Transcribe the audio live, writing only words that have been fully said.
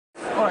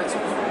Alright, so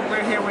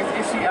we're here with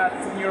Issy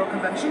at Neuro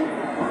Convention.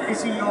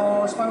 Issy,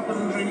 your spinal cord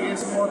injury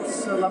is what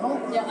level?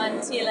 Yeah,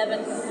 I'm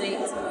T11 complete.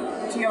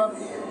 T11?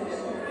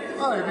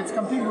 Oh, if it's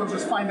complete, we'll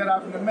just find that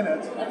out in a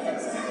minute. Okay.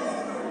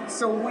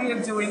 So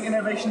we're doing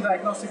innervation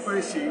diagnostic for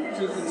Issy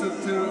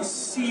to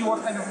see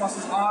what kind of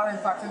muscles are in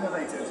fact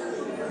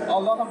innervated. A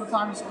lot of the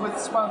times with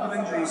spinal cord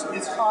injuries,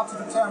 it's hard to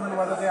determine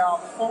whether they are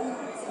full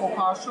or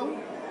partial.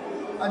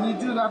 And you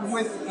do that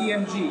with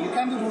EMG. You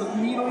can do it with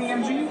needle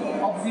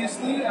EMG,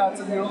 obviously, at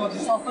the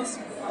neurologist's office.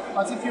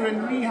 But if you're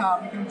in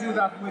rehab, you can do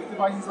that with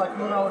devices like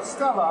Luna or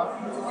Stella,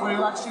 where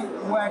you'll actually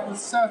work with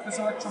surface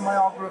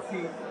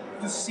electromyography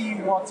to see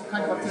what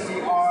kind of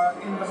activity are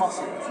in the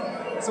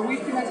muscles. So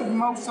we've connected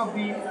most of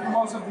the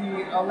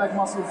leg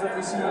muscles that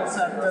we see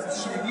said that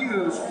she could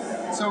use.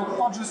 So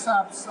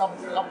quadriceps,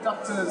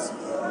 abductors,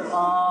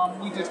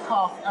 we did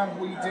calf and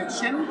we did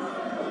shin,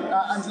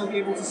 and you'll be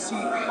able to see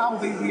how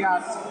they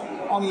react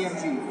on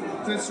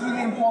EMG. So it's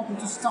really important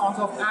to start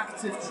off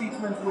active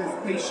treatment with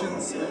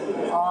patients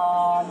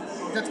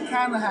that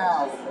can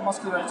have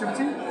muscular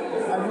activity,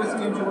 and with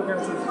EMG we're going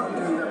to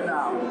do that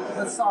now.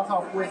 Let's start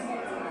off with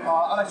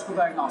electrical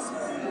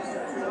diagnostics.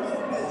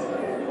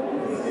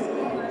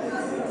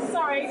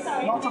 Sorry.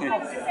 Not a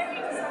problem.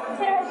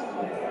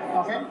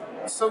 Okay,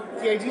 so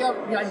the idea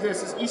behind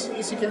this is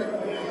Issy can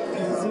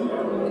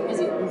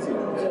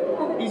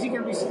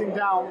can be sitting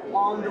down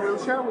on the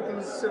wheelchair. We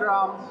can sit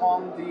around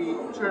on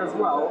the chair as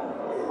well.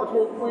 But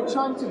what we're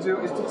trying to do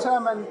is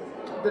determine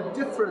the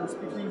difference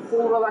between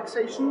full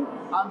relaxation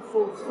and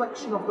full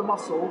flexion of the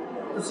muscle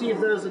to see if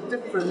there is a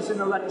difference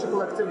in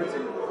electrical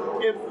activity.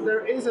 If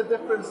there is a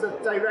difference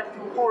that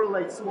directly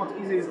correlates to what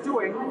Issy is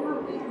doing,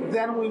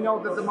 then we know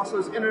that the muscle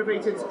is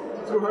innervated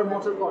through her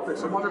motor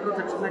cortex. So motor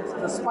cortex connected to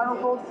the spinal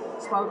cord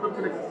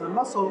connected to the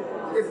muscle.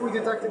 If we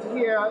detect it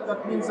here,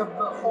 that means that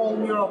the whole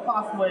neural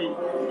pathway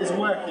is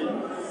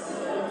working,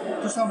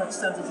 to some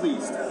extent at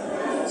least.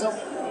 So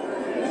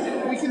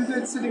we can do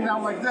it sitting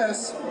down like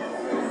this.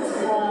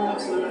 For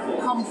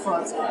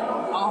comfort,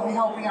 I'll be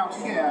helping out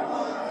here,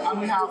 and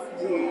we have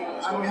the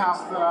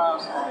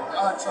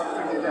electrode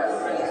thingy there.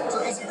 So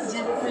Issy, could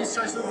you please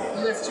try to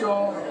lift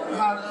your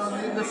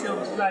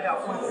leg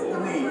up with the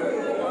knee?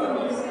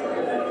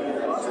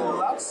 So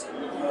relax.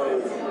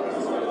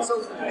 So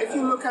if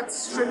you look at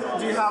strip,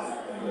 do you have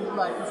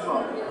leg as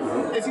well?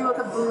 If you look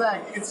at the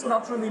leg, it's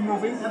not really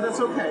moving, and that's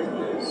okay.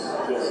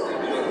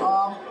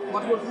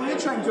 But what we're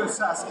trying to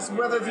assess is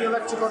whether the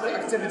electrical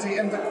activity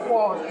in the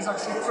quad is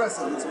actually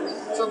present.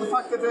 So the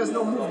fact that there's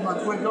no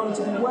movement, we're going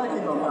to be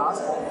working on that.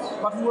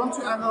 But we want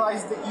to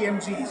analyze the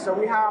EMG. So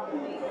we have,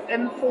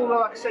 in full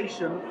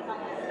relaxation,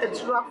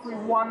 it's roughly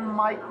 1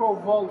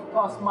 microvolt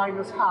plus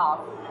minus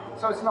half.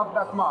 So it's not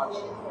that much.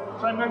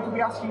 So I'm going to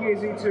be asking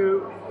Issy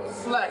to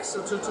flex,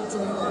 so to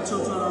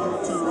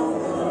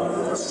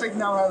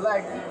straighten out her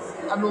leg,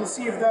 and we'll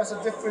see if there's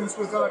a difference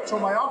with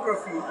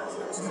electromyography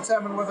to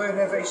determine whether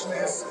innervation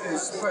is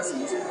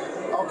present.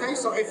 Okay,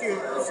 so if you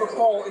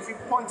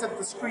point at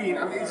the screen,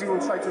 and Issy will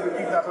try to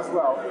repeat that as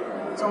well.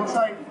 So we'll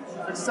try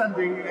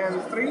extending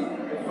in 3,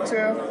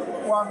 2,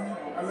 1,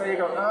 and there you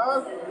go.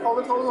 Hold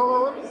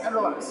it, and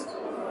relax.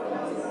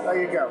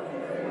 There you go.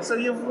 So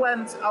you've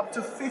went up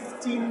to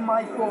 15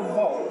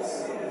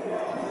 microvolts.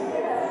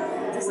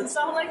 Doesn't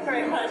sound like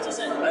very much, does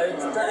it?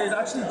 It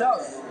actually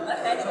does.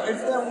 Okay. So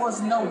if there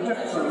was no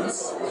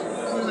difference,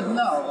 we would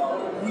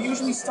know. We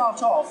usually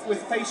start off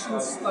with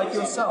patients like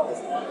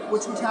yourself,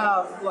 which would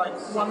have like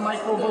 1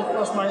 microvolt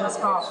plus minus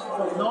half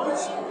of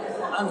noise,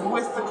 and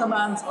with the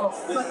command of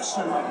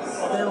flexion,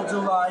 they'll do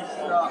like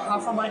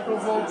half a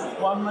microvolt,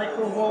 1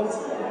 microvolt,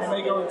 they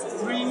may go into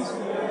 3.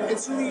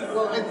 It's really,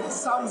 well, it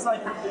sounds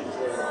like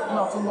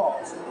not a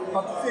lot,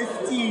 but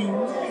 15,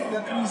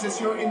 that means that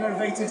you're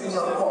innervated in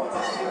your quad.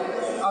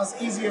 As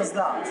easy as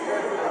that.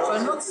 So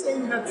I'm not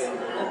saying that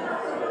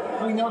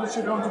we know that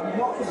you're going to be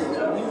walking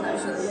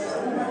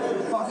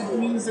it, but it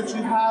means that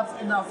you have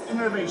enough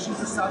innervation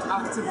to start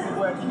actively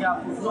working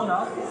out with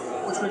Luna,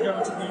 which we're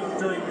going to be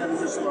doing in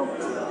just a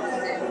moment.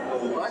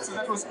 Alright, so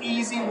that was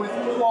easy with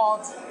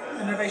quad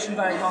innervation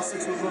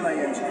diagnostics with Luna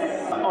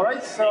EMG.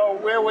 Alright, so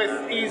we're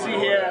with Issy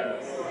here.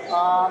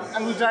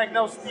 And we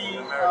diagnosed the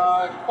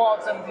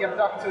quads and the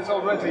abductors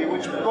already,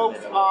 which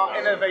both are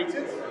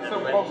innervated, so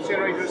both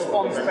generate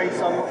response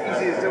based on what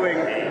Issy is doing.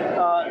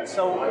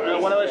 So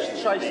whenever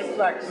she tries to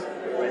flex,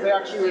 they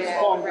actually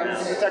respond, and we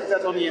can detect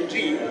that on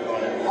EMG.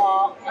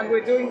 And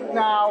we're doing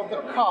now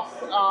the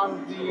cuff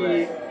and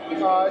the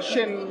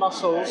shin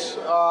muscles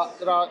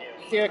that are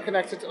here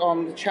connected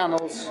on the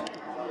channels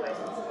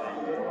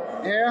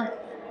here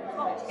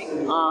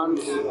and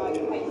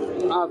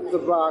at the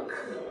back.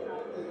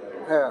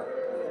 Here.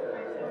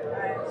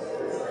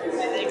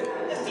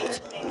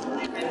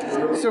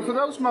 So for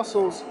those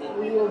muscles,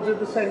 we will do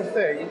the same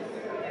thing.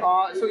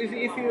 So if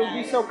you will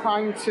be so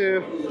kind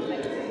to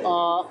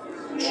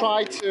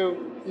try to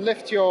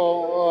lift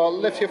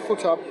your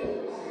foot up.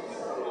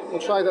 We'll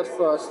try that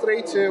first.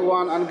 3, 2,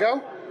 1, and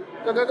go.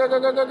 Go.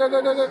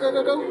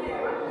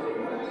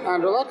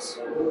 And relax.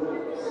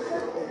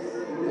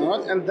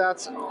 Right, and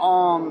that's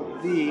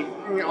on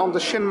the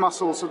shin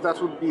muscle, so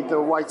that would be the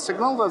white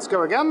signal. Let's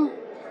go again.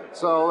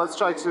 So let's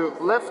try to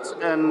lift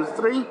in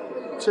 3,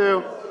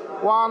 2,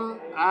 1,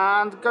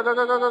 and go, go,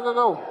 go, go, go, go,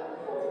 go.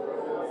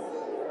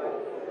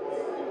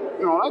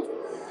 All right.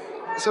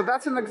 So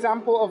that's an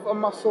example of a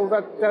muscle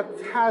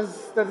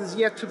that is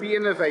yet to be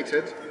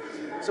innervated.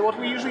 So what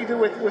we usually do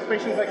with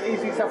patients like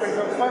Issy suffering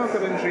from spinal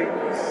cord injury,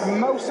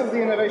 most of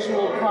the innervation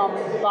will come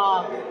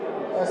back,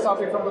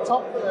 starting from the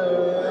top,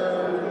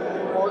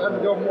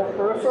 and go more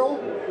peripheral.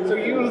 So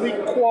usually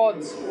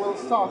quads will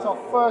start off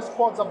first,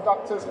 quads,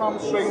 abductors,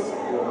 hamstrings,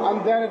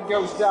 and then it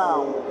goes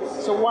down.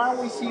 So while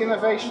we see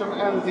innervation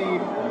in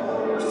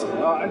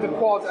the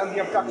quad and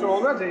the abductor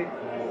already,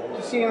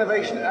 to see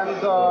innervation and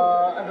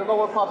the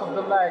lower part of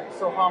the leg,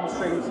 so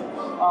hamstrings,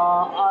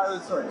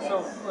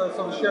 so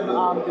the shin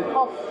and the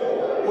cuff,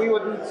 we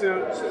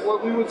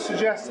would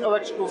suggest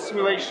electrical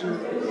stimulation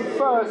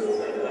first,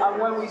 and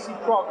when we see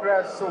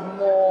progress, so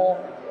more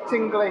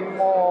tingling,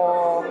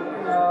 more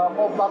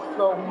blood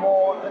flow,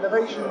 more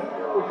innervation,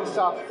 we can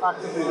start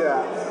actively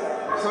there.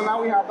 So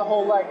now we have the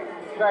whole leg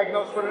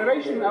diagnosed for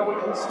innervation, and we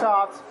can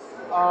start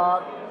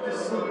to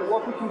see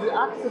what we can do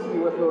actively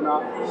with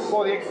Luna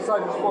for the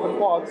exercises for the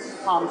quads,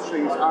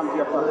 hamstrings, and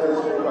the abductors.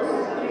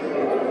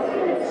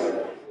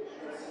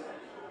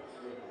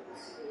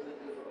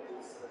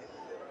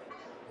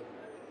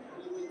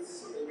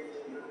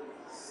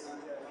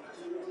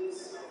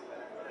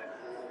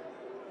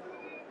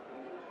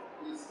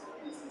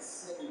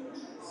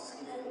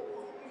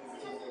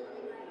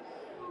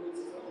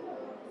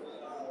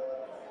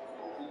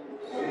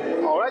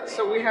 Alright,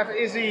 so we have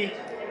Issy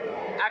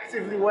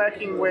actively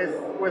working with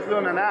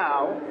Luna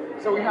now.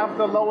 So we have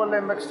the lower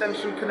limb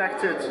extension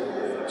connected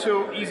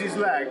to Issy's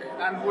leg,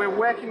 and we're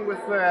working with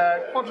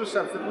the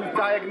quadriceps that we've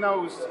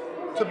diagnosed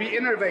to be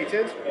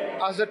innervated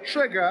as a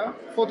trigger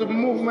for the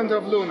movement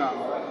of Luna.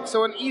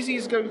 So when Issy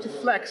is going to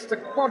flex the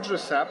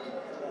quadricep,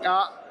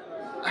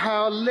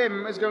 her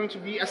limb is going to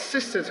be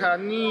assisted, her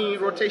knee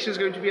rotation is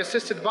going to be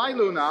assisted by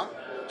Luna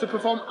to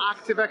perform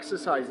active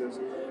exercises.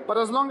 But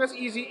as long as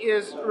Issy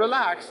is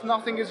relaxed,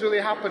 nothing is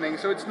really happening.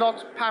 So it's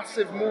not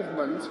passive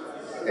movement.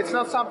 It's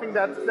not something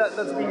that's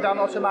being done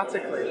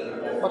automatically.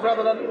 But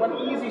rather than when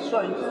Issy's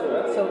trying to do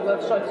it, so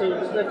let's try to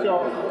lift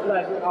your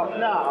leg up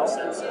now.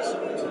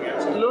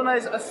 Luna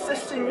is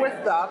assisting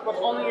with that, but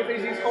only if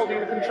Issy is holding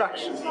the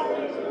contraction.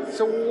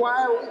 So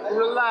while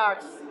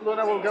relaxed,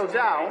 Luna will go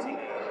down.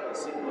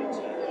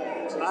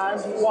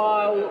 And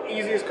while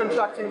Issy is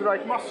contracting the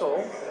right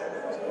muscle,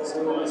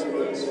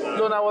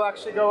 Luna will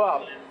actually go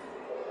up.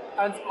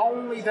 And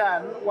only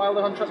then, while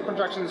the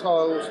contraction is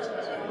held,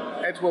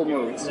 it will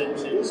move.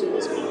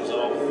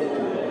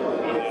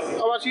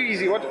 How about you,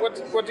 Issy?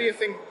 What do you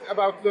think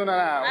about Luna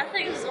now? I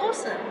think it's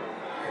awesome.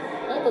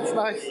 Oh, that's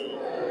nice.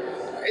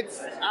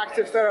 It's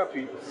active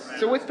therapy.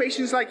 So with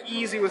patients like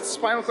Issy, with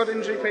spinal cord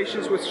injury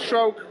patients, with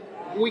stroke,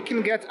 we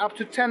can get up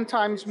to 10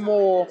 times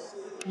more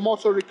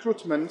motor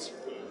recruitment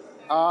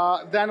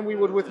than we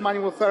would with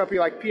manual therapy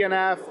like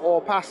PNF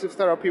or passive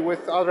therapy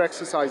with other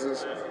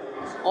exercises.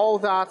 All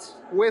that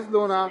with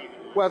Luna,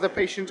 where the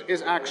patient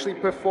is actually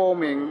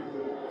performing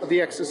the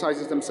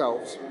exercises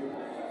themselves.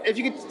 If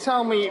you could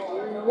tell me,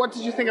 what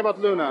did you think about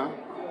Luna?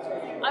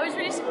 I was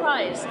really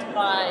surprised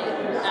by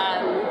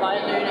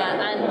Luna,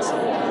 and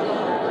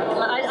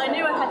I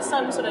knew I had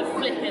some sort of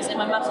flickers in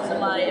my muscles in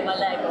my leg,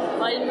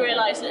 but I didn't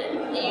realise that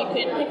you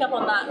could pick up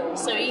on that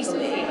so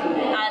easily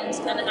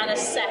and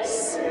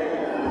assess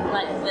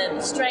like the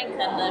strength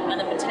and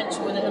the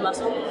potential within the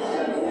muscle.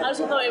 I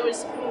also thought it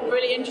was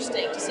really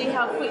interesting to see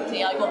how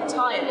quickly I got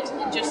tired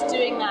in just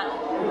doing that,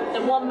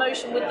 the one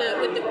motion with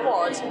the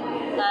quad,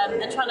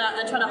 and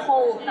trying to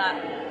hold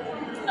that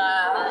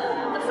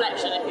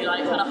deflection, if you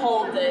like, trying to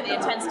hold the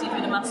intensity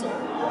through the muscle.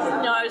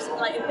 You know, I was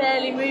like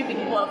barely moving,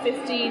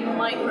 15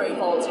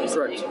 microvolts or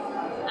something.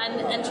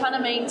 And trying to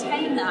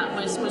maintain that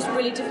was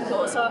really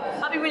difficult. So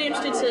I'd be really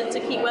interested to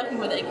keep working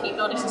with it and keep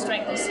building some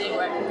strength and see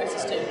where it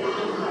progresses to.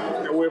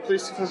 We're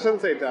pleased to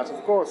facilitate that,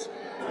 of course.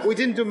 We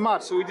didn't do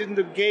much, so we didn't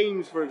do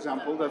games, for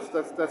example. That's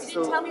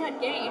You tell me you had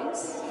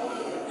games.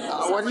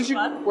 Why didn't you?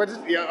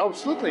 Yeah,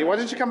 absolutely. Why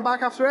didn't you come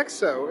back after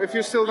EXO? If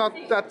you're still not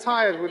that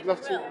tired, we'd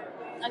love to.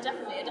 I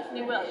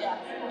definitely will. Yeah,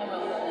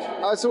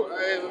 I will. So,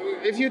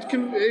 if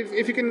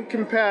you can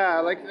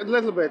compare, like a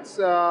little bit,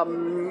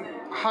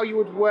 how you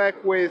would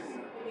work with,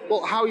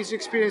 well, how is your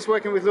experience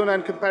working with Luna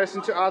in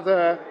comparison to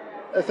other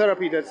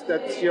therapy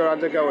that you're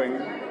undergoing?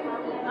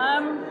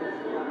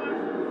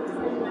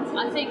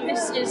 I think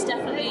this is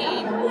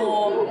definitely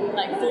more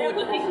like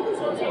forward-looking.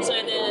 So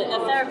the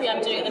therapy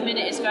I'm doing at the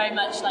minute is very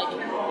much like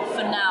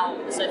for now.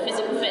 So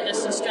physical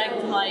fitness and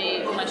strength for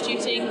my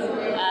shooting,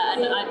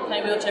 and I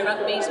play wheelchair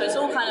rugby. So it's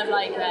all kind of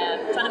like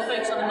trying to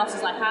focus on the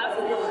muscles I have.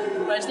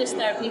 Whereas this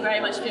therapy very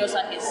much feels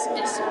like it's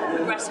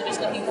progressive. It's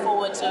looking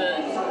forward to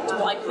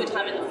what I could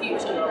have in the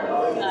future,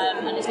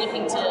 and it's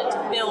looking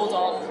to build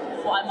on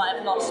what I might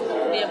have lost,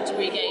 be able to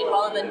regain,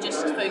 rather than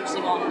just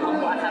focusing on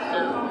what I have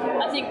now.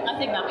 I think that'd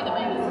be the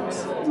main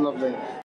difference. Lovely.